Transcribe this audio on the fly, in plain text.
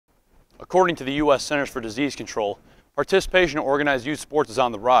According to the U.S. Centers for Disease Control, participation in organized youth sports is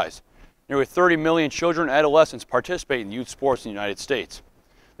on the rise. Nearly 30 million children and adolescents participate in youth sports in the United States.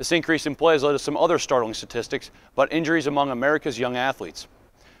 This increase in play has led to some other startling statistics about injuries among America's young athletes.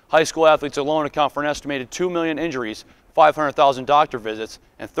 High school athletes alone account for an estimated 2 million injuries, 500,000 doctor visits,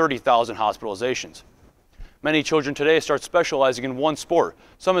 and 30,000 hospitalizations. Many children today start specializing in one sport,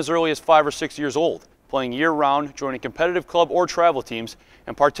 some as early as 5 or 6 years old, playing year-round, joining competitive club or travel teams,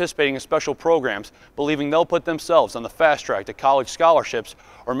 and participating in special programs, believing they'll put themselves on the fast track to college scholarships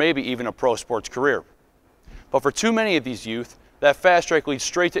or maybe even a pro sports career. But for too many of these youth, that fast track leads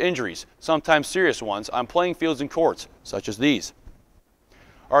straight to injuries, sometimes serious ones, on playing fields and courts, such as these.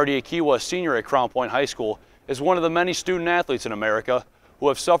 Artie Akiwa, a senior at Crown Point High School, is one of the many student athletes in America who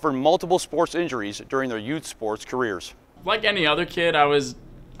have suffered multiple sports injuries during their youth sports careers. Like any other kid, I was,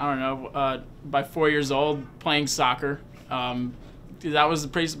 by 4 years old playing soccer. That was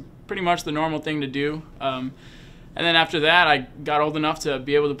pretty much the normal thing to do. And then after that, I got old enough to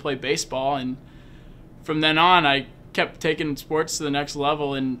be able to play baseball, and from then on, I kept taking sports to the next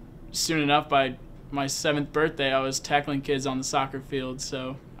level, and soon enough, by my 7th birthday, I was tackling kids on the soccer field,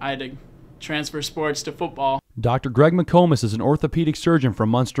 so I had to transfer sports to football. Dr. Greg McComas is an orthopedic surgeon from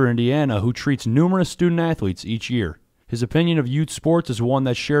Munster, Indiana, who treats numerous student athletes each year. His opinion of youth sports is one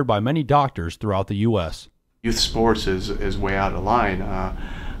that's shared by many doctors throughout the U.S. Youth sports is way out of line.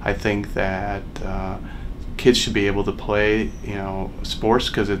 I think that kids should be able to play, sports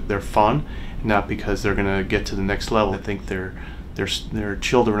because they're fun, not because they're going to get to the next level. I think their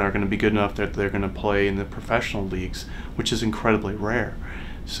children are going to be good enough that they're going to play in the professional leagues, which is incredibly rare.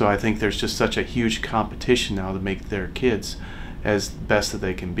 So I think there's just such a huge competition now to make their kids as best that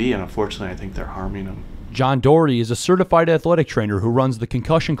they can be, and unfortunately I think they're harming them. John Doherty is a certified athletic trainer who runs the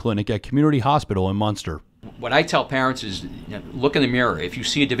concussion clinic at Community Hospital in Munster. What I tell parents is, look in the mirror. If you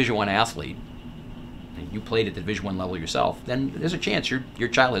see a Division I athlete, and you played at the Division I level yourself, then there's a chance your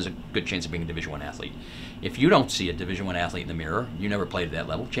child has a good chance of being a Division I athlete. If you don't see a Division I athlete in the mirror, you never played at that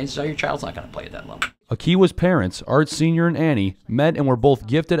level, chances are your child's not going to play at that level. Akiwa's parents, Art Sr. and Annie, met and were both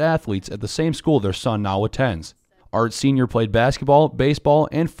gifted athletes at the same school their son now attends. Art Sr. played basketball, baseball,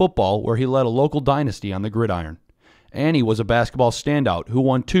 and football, where he led a local dynasty on the gridiron. Annie was a basketball standout who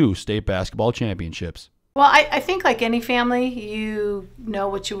won 2 state basketball championships. Well, I think like any family, you know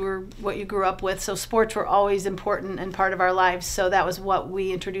what you grew up with, so sports were always important and part of our lives, so that was what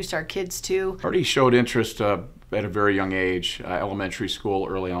we introduced our kids to. Artie showed interest at a very young age, elementary school,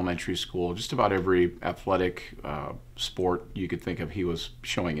 early elementary school, just about every athletic sport you could think of he was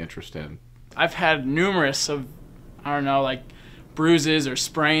showing interest in. I've had numerous of, like bruises or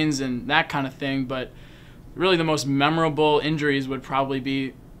sprains and that kind of thing, but really the most memorable injuries would probably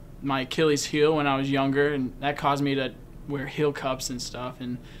be my Achilles heel when I was younger, and that caused me to wear heel cups and stuff,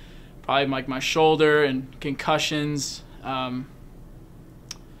 and probably like my shoulder and concussions, and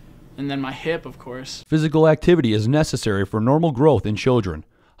then my hip, of course. Physical activity is necessary for normal growth in children.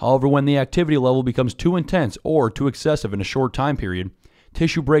 However, when the activity level becomes too intense or too excessive in a short time period,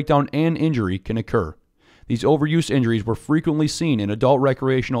 tissue breakdown and injury can occur. These overuse injuries were frequently seen in adult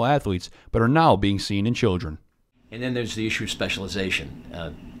recreational athletes, but are now being seen in children. And then there's the issue of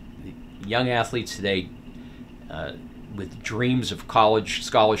specialization. Young athletes today with dreams of college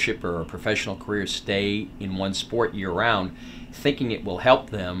scholarship or a professional career stay in one sport year-round, thinking it will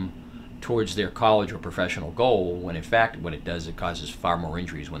help them towards their college or professional goal, when in fact what it does, it causes far more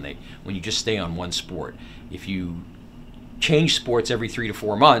injuries when you just stay on one sport. If you change sports every 3 to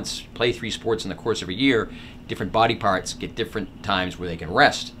 4 months, play 3 sports in the course of a year, different body parts get different times where they can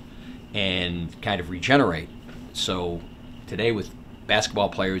rest and kind of regenerate. So today with basketball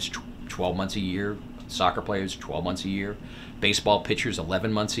players 12 months a year, soccer players 12 months a year, baseball pitchers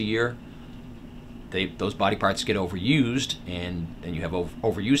 11 months a year, those body parts get overused, and then you have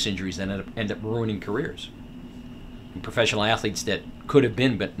overuse injuries that end up ruining careers. And professional athletes that could have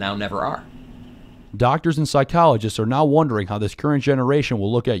been but now never are. Doctors and psychologists are now wondering how this current generation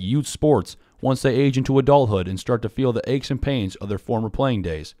will look at youth sports once they age into adulthood and start to feel the aches and pains of their former playing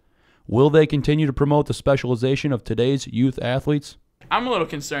days. Will they continue to promote the specialization of today's youth athletes? I'm a little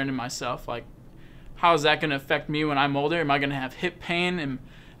concerned in myself, like, how is that going to affect me when I'm older? Am I going to have hip pain? Am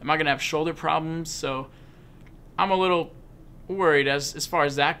I going to have shoulder problems? So I'm a little worried as far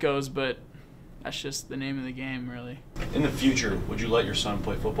as that goes, but that's just the name of the game, really. In the future, would you let your son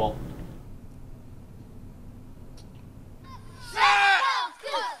play football?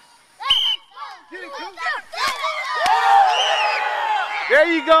 There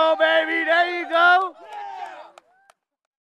you go, baby. There you go.